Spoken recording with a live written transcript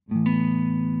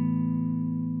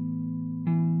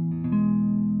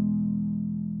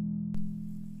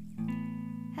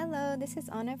this is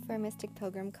Anna for Mystic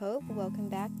Pilgrim Cove. Welcome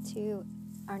back to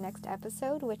our next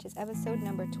episode, which is episode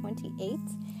number 28.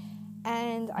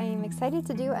 And I am excited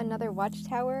to do another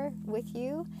Watchtower with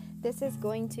you. This is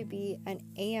going to be an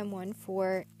AM one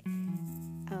for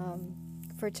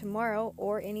tomorrow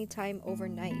or anytime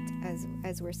overnight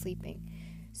as we're sleeping.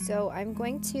 So I'm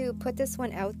going to put this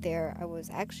one out there. I was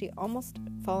actually almost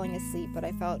falling asleep, but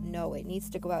I felt no, it needs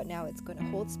to go out now. It's going to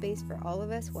hold space for all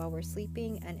of us while we're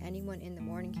sleeping and anyone in the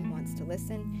morning who wants to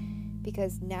listen,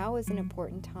 because now is an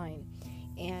important time.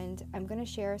 And I'm going to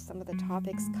share some of the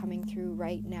topics coming through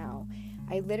right now.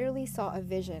 I literally saw a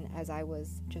vision as I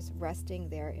was just resting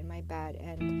there in my bed,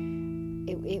 and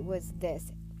it was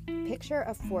this. Picture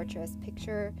a fortress,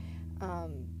 picture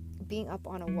being up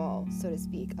on a wall, so to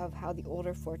speak, of how the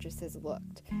older fortresses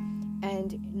looked,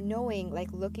 and knowing, like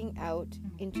looking out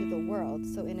into the world,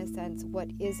 so in a sense what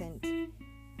isn't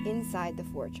inside the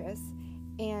fortress,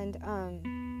 and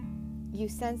you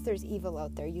sense there's evil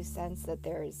out there, you sense that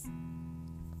there's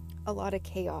a lot of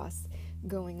chaos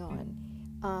going on,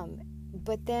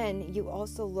 but then you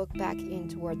also look back in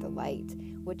toward the light,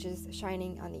 which is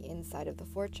shining on the inside of the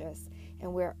fortress,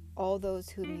 and where all those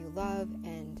whom you love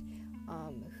and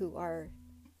who are,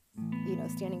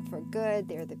 standing for good,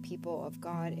 they're the people of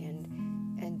God,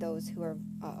 and those who are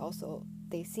also,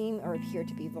 they seem or appear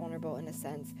to be vulnerable in a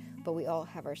sense, but we all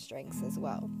have our strengths as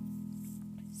well.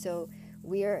 So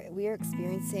we are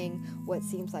experiencing what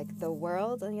seems like the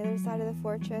world on the other side of the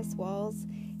fortress walls,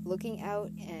 looking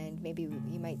out, and maybe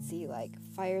you might see like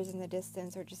fires in the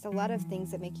distance, or just a lot of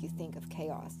things that make you think of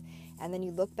chaos. And then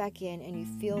you look back in and you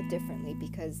feel differently,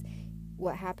 because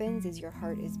what happens is your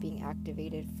heart is being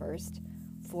activated first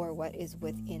for what is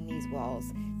within these walls.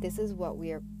 This is what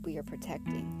we are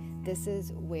protecting. This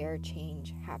is where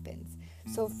change happens.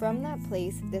 So from that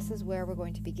place, this is where we're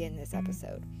going to begin this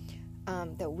episode.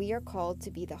 That we are called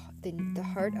to be the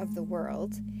heart of the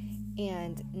world,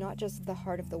 and not just the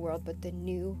heart of the world, but the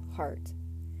new heart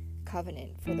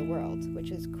covenant for the world,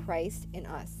 which is Christ in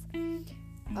us.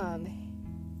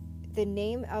 The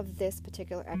name of this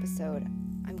particular episode,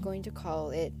 I'm going to call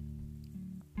it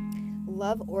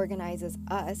Love Organizes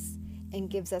Us and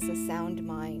Gives Us a Sound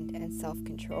Mind and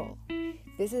Self-Control.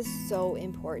 This is so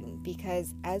important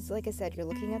because, like I said, you're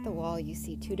looking at the wall, you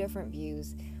see two different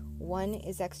views. One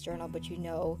is external, but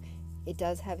it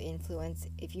does have influence.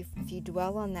 If you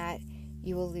dwell on that,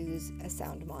 you will lose a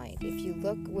sound mind. If you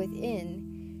look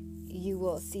within, you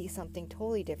will see something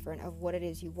totally different of what it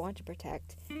is you want to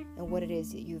protect and what it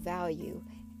is that you value,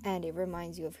 and it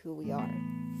reminds you of who we are.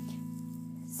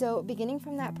 So beginning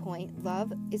from that point,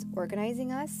 love is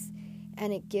organizing us,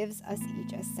 and it gives us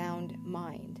each a sound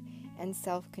mind and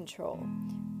self-control.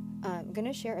 I'm going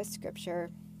to share a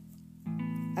scripture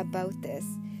about this.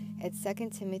 It's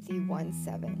 2 Timothy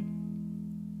 1:7.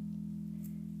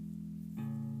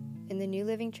 In the New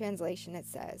Living Translation, it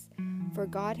says, "For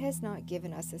God has not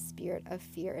given us a spirit of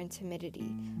fear and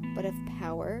timidity, but of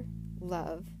power,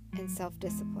 love, and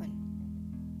self-discipline."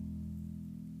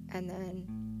 And then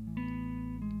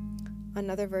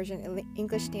another version,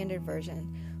 English Standard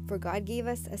Version, "For God gave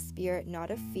us a spirit not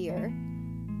of fear,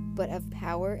 but of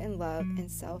power and love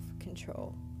and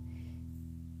self-control."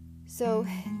 So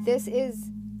this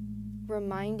is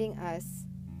reminding us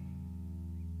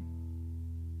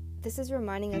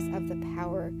of the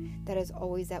power that is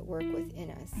always at work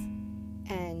within us.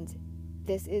 And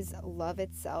this is love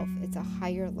itself. It's a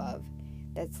higher love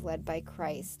that's led by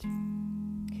Christ,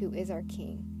 who is our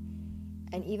King.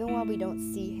 And even while we don't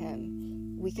see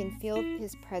him, we can feel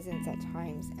his presence at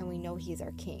times, and we know he's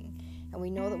our King. And we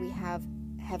know that we have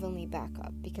heavenly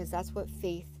backup, because that's what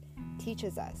faith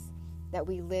teaches us, that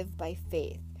we live by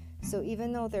faith. So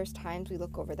even though there's times we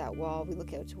look over that wall, we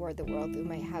look out toward the world, we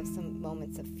might have some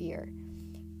moments of fear.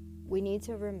 We need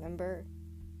to remember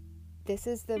this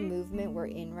is the movement we're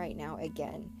in right now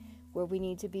again, where we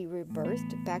need to be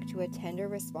rebirthed back to a tender,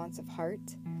 responsive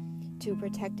heart, to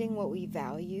protecting what we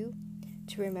value,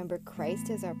 to remember Christ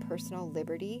as our personal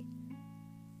liberty,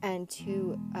 and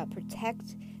to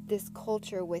protect this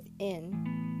culture within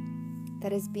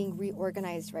that is being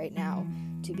reorganized right now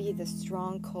to be the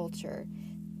strong culture.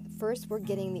 First, we're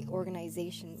getting the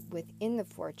organization within the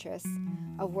fortress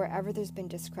of wherever there's been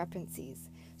discrepancies.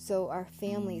 So our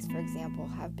families, for example,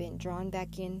 have been drawn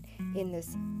back in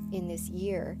this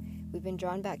year. We've been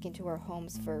drawn back into our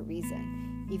homes for a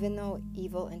reason. Even though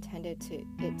evil intended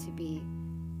it to be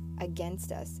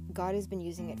against us, God has been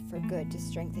using it for good, to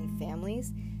strengthen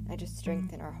families and to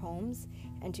strengthen our homes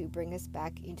and to bring us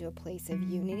back into a place of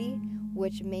unity,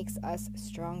 which makes us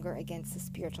stronger against the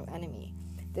spiritual enemy.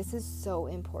 This is so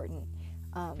important.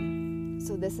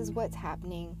 So this is what's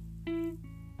happening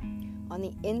on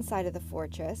the inside of the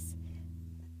fortress,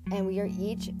 and we are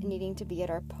each needing to be at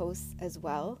our posts as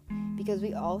well, because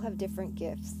we all have different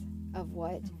gifts of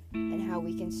what and how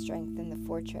we can strengthen the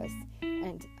fortress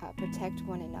and protect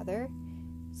one another.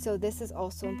 So this is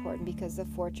also important because the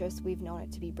fortress, we've known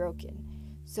it to be broken.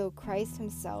 So Christ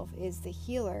himself is the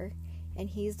healer, and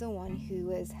he's the one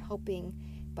who is helping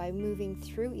by moving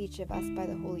through each of us by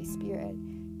the Holy Spirit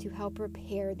to help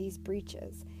repair these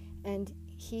breaches. And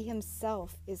he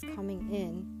himself is coming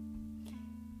in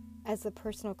as the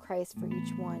personal Christ for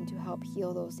each one to help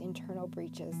heal those internal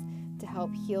breaches, to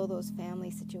help heal those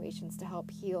family situations, to help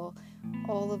heal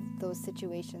all of those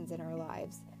situations in our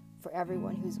lives for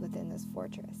everyone who's within this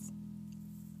fortress.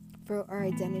 For our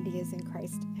identity is in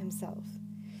Christ himself.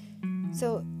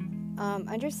 So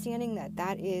understanding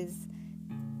that is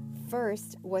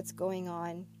first what's going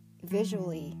on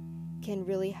visually can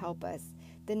really help us.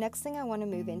 The next thing I want to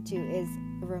move into is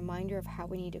a reminder of how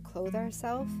we need to clothe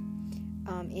ourselves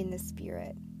in the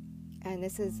Spirit. And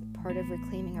this is part of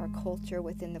reclaiming our culture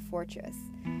within the fortress.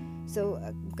 So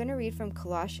I'm going to read from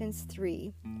Colossians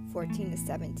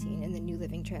 3:14-17 in the New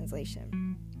Living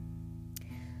Translation.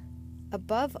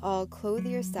 Above all, clothe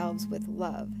yourselves with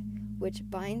love, which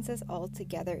binds us all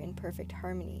together in perfect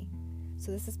harmony.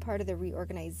 So this is part of the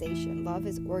reorganization. Love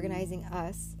is organizing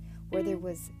us where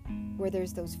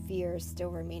there's those fears still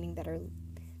remaining that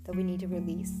we need to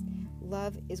release.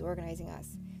 Love is organizing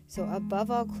us. So above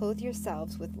all, clothe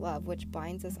yourselves with love, which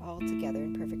binds us all together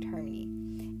in perfect harmony.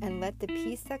 And let the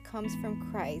peace that comes from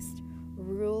Christ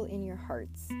rule in your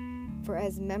hearts. For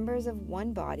as members of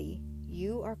one body,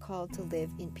 you are called to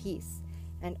live in peace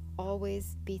and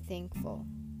always be thankful.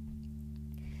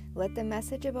 Let the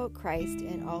message about Christ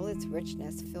in all its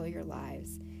richness fill your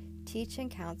lives. Teach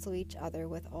and counsel each other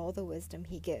with all the wisdom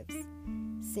he gives.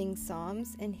 Sing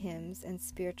psalms and hymns and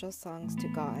spiritual songs to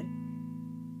God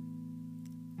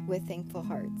with thankful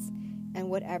hearts. And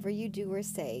whatever you do or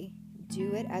say,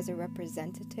 do it as a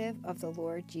representative of the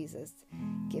Lord Jesus,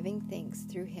 giving thanks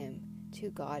through him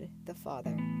to God the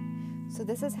Father. So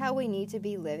this is how we need to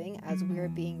be living as we are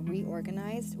being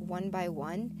reorganized one by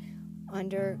one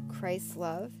under Christ's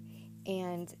love.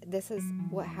 And this is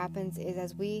what happens is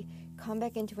as we come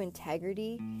back into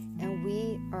integrity and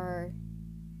we are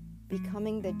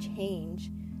becoming the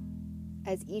change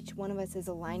as each one of us is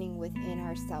aligning within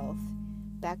ourselves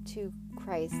back to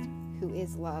Christ who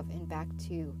is love and back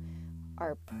to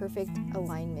our perfect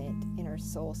alignment in our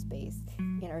soul space,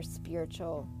 in our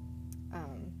spiritual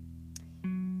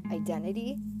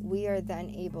identity, we are then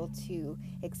able to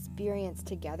experience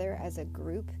together as a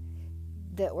group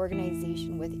the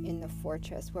organization within the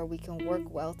fortress where we can work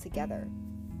well together.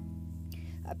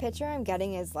 A picture I'm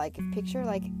getting is picture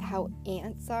how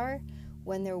ants are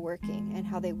when they're working and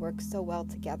how they work so well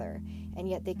together, and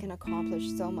yet they can accomplish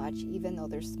so much even though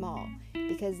they're small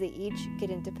because they each get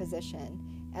into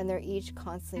position and they're each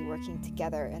constantly working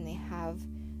together, and they have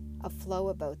a flow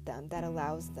about them that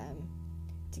allows them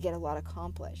to get a lot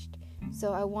accomplished.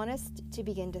 So I want us to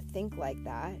begin to think like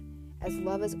that as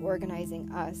love is organizing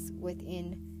us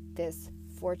within this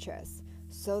fortress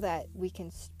so that we can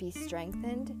be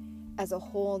strengthened as a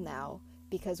whole now,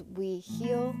 because we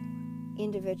heal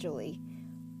individually,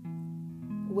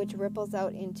 which ripples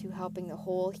out into helping the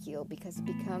whole heal, because it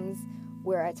becomes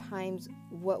where at times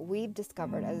what we've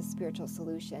discovered as a spiritual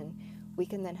solution, we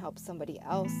can then help somebody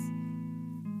else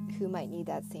who might need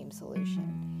that same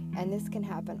solution. And this can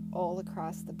happen all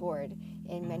across the board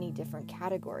in many different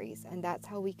categories. And that's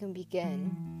how we can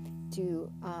begin to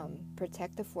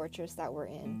protect the fortress that we're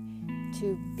in,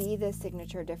 to be the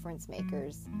signature difference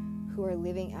makers who are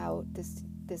living out this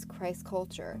Christ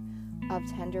culture of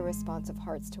tender, responsive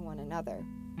hearts to one another.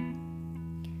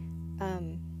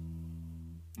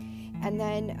 And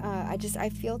then I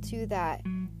feel too that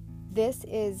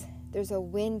there's a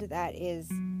wind that is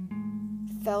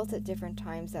felt at different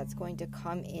times that's going to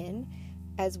come in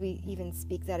as we even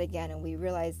speak that again, and we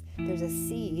realize there's a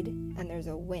seed and there's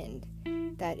a wind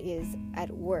that is at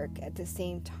work at the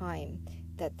same time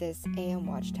that this AM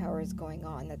watchtower is going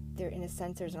on, that there, in a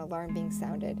sense, there's an alarm being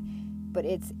sounded, but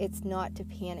it's not to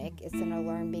panic. It's an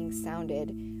alarm being sounded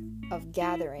of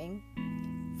gathering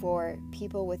for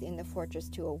people within the fortress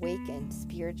to awaken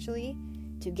spiritually,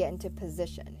 to get into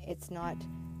position. It's not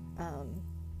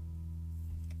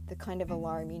the kind of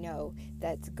alarm,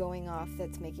 that's going off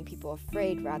that's making people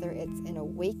afraid. Rather, it's an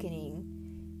awakening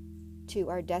to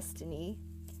our destiny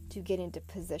to get into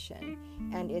position.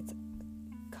 And it's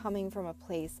coming from a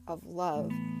place of love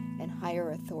and higher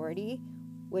authority,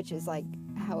 which is like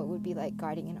how it would be like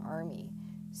guiding an army.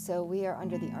 So we are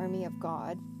under the army of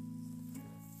God,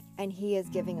 and he is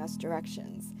giving us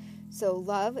directions. So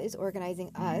love is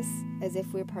organizing us as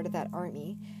if we're part of that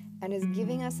army and is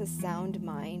giving us a sound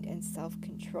mind and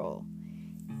self-control.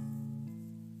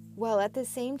 While at the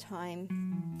same time,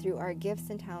 through our gifts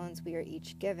and talents we are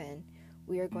each given,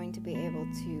 we are going to be able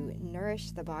to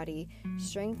nourish the body,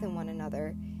 strengthen one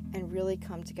another, and really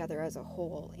come together as a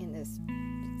whole in this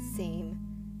same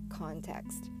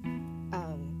context.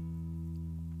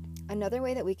 Another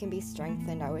way that we can be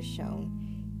strengthened, I was shown,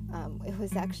 it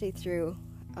was actually through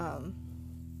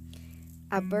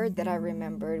a bird that I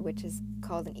remembered, which is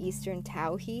called an eastern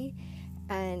towhee,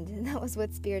 and that was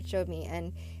what Spirit showed me.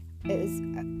 And it was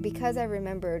because I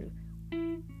remembered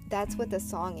that's what the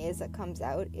song is that comes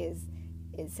out. Is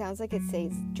it sounds like it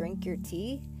says drink your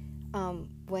tea.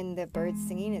 When the bird's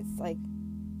singing, it's like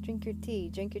drink your tea,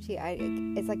 drink your tea.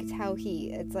 It's like a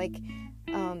towhee. It's like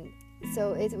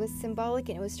so it was symbolic,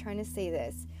 and it was trying to say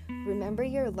this: remember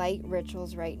your light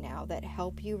rituals right now that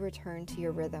help you return to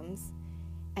your rhythms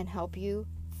and help you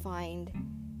find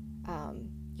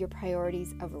your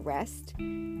priorities of rest,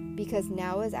 because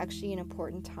now is actually an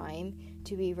important time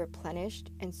to be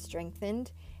replenished and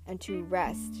strengthened and to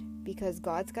rest, because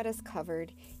God's got us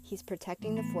covered. He's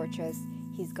protecting the fortress.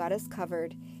 He's got us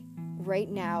covered. Right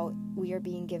now, we are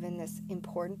being given this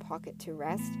important pocket to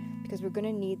rest, because we're going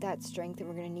to need that strength, and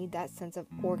we're going to need that sense of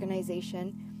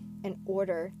organization and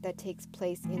order that takes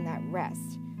place in that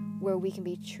rest, where we can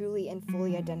be truly and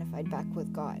fully identified back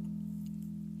with God,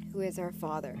 who is our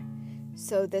Father.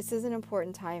 So this is an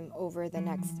important time over the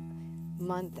next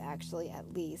month, actually,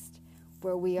 at least,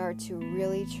 where we are to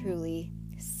really, truly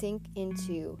sink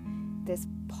into this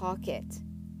pocket,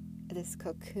 this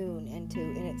cocoon, and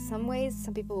in some ways,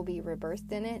 some people will be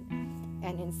rebirthed in it,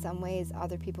 and in some ways,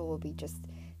 other people will be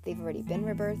they've already been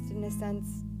rebirthed in a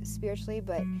sense, spiritually,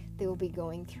 but they will be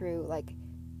going through,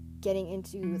 getting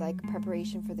into,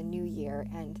 preparation for the new year,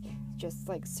 and just,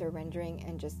 surrendering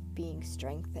and just being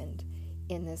strengthened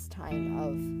in this time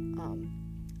of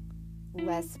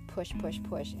less push,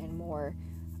 and more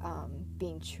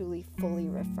being truly fully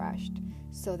refreshed,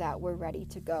 so that we're ready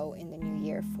to go in the new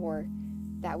year for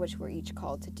that which we're each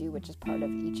called to do, which is part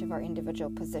of each of our individual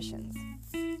positions.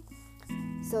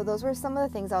 So those were some of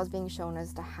the things I was being shown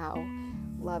as to how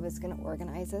love is going to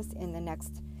organize us in the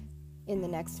next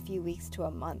few weeks to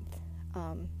a month.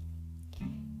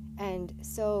 And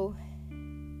so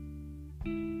let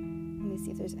me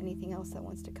see if there's anything else that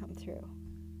wants to come through.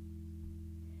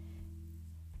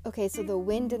 Okay, so the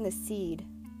wind and the seed.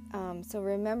 So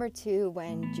remember too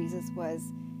when Jesus was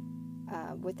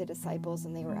with the disciples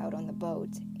and they were out on the boat,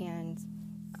 and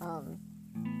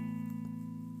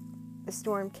the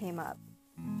storm came up,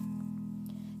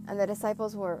 and the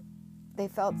disciples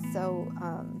felt so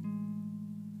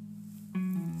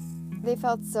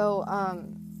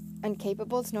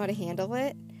incapable to know how to handle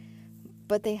it,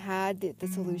 but they had the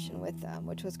solution with them,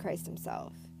 which was Christ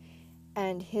himself,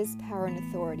 and his power and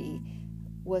authority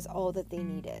was all that they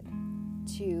needed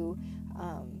to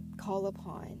call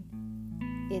upon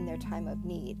in their time of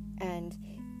need. And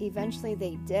eventually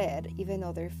they did, even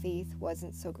though their faith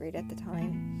wasn't so great at the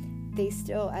time. They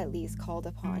still at least called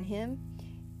upon him,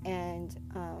 and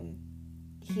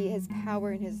his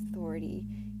power and his authority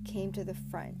came to the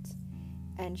front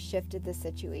and shifted the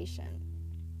situation.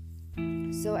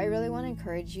 So I really want to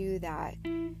encourage you that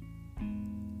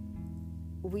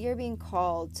we are being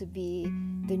called to be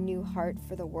the new heart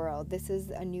for the world. This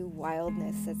is a new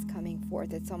wildness that's coming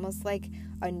forth. It's almost like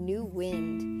a new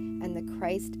wind, and the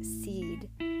Christ seed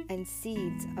and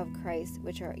seeds of Christ,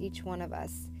 which are each one of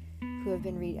us who have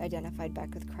been identified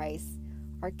back with Christ,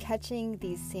 are catching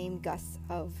these same gusts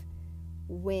of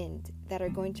wind that are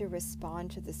going to respond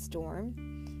to the storm.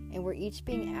 And we're each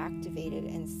being activated,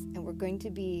 and we're going to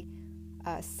be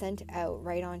sent out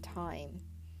right on time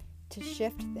to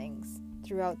shift things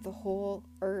throughout the whole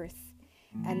earth.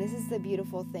 And this is the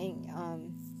beautiful thing.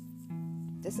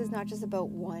 This is not just about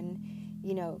one,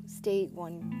 state,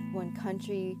 one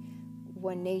country,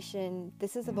 one nation.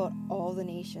 This is about all the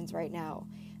nations right now.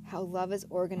 How love is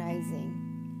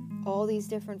organizing all these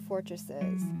different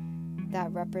fortresses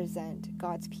that represent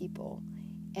God's people.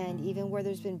 And even where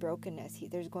there's been brokenness,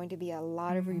 there's going to be a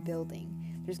lot of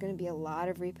rebuilding. There's going to be a lot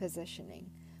of repositioning.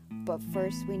 But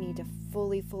first, we need to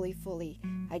fully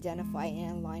identify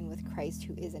and align with Christ,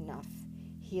 who is enough.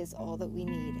 He is all that we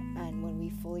need. And when we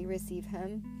fully receive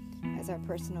him as our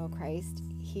personal Christ,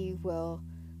 he will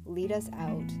lead us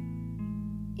out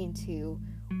into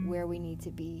where we need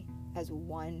to be as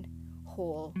one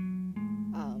whole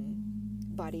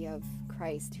body of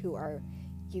Christ, who are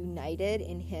united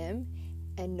in him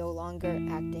and no longer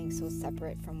acting so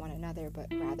separate from one another, but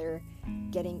rather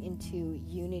getting into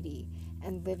unity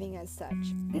and living as such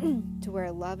to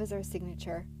where love is our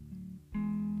signature.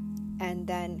 And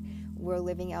then we're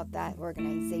living out that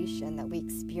organization that we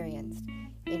experienced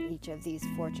in each of these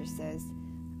fortresses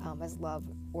as love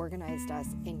organized us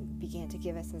and began to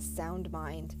give us a sound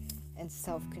mind and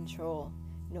self-control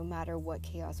no matter what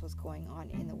chaos was going on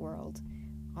in the world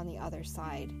on the other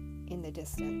side in the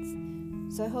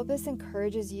distance. So I hope this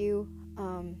encourages you.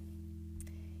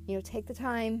 Take the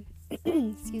time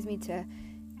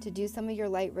to do some of your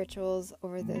light rituals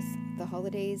over the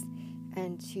holidays,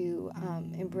 and to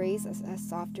embrace a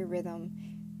softer rhythm,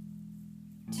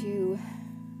 to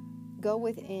go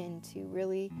within, to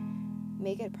really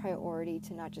make it a priority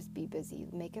to not just be busy,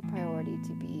 make it a priority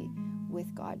to be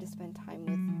with God, to spend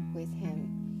time with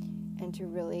Him, and to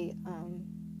really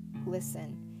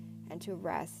listen and to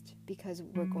rest, because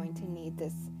we're going to need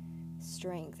this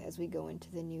strength as we go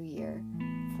into the new year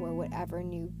for whatever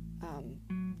new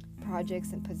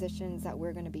projects and positions that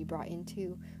we're going to be brought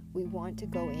into. We want to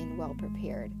go in well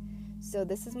prepared. So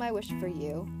this is my wish for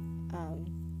you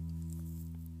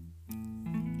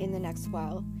in the next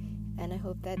while, and I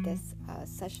hope that this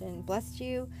session blessed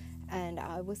you, and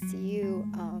I will see you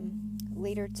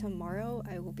later tomorrow.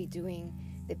 I will be doing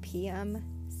the PM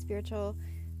Spiritual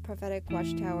Prophetic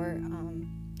Watchtower,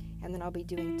 and then I'll be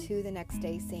doing 2 the next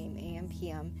day, same AM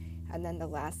PM, and then the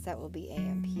last set will be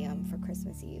AM PM for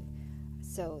Christmas Eve.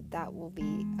 So that will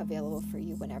be available for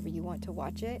you whenever you want to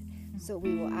watch it. So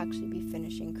we will actually be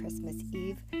finishing Christmas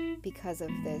Eve because of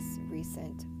this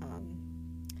recent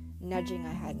nudging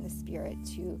I had in the spirit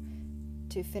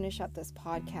to finish up this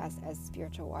podcast as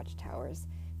Spiritual Watchtowers,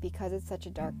 because it's such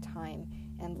a dark time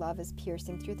and love is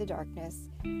piercing through the darkness,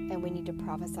 and we need to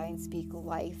prophesy and speak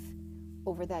life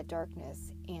over that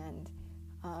darkness. And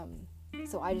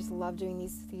so I just love doing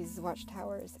these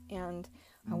watchtowers, and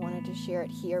I wanted to share it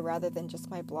here rather than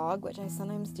just my blog, which I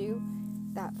sometimes do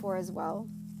that for as well.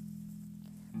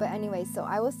 But anyway, so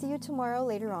I will see you tomorrow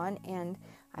later on, and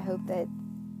I hope that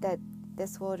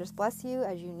this will just bless you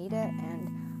as you need it. And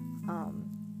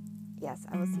yes,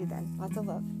 I will see you then. Lots of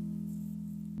love.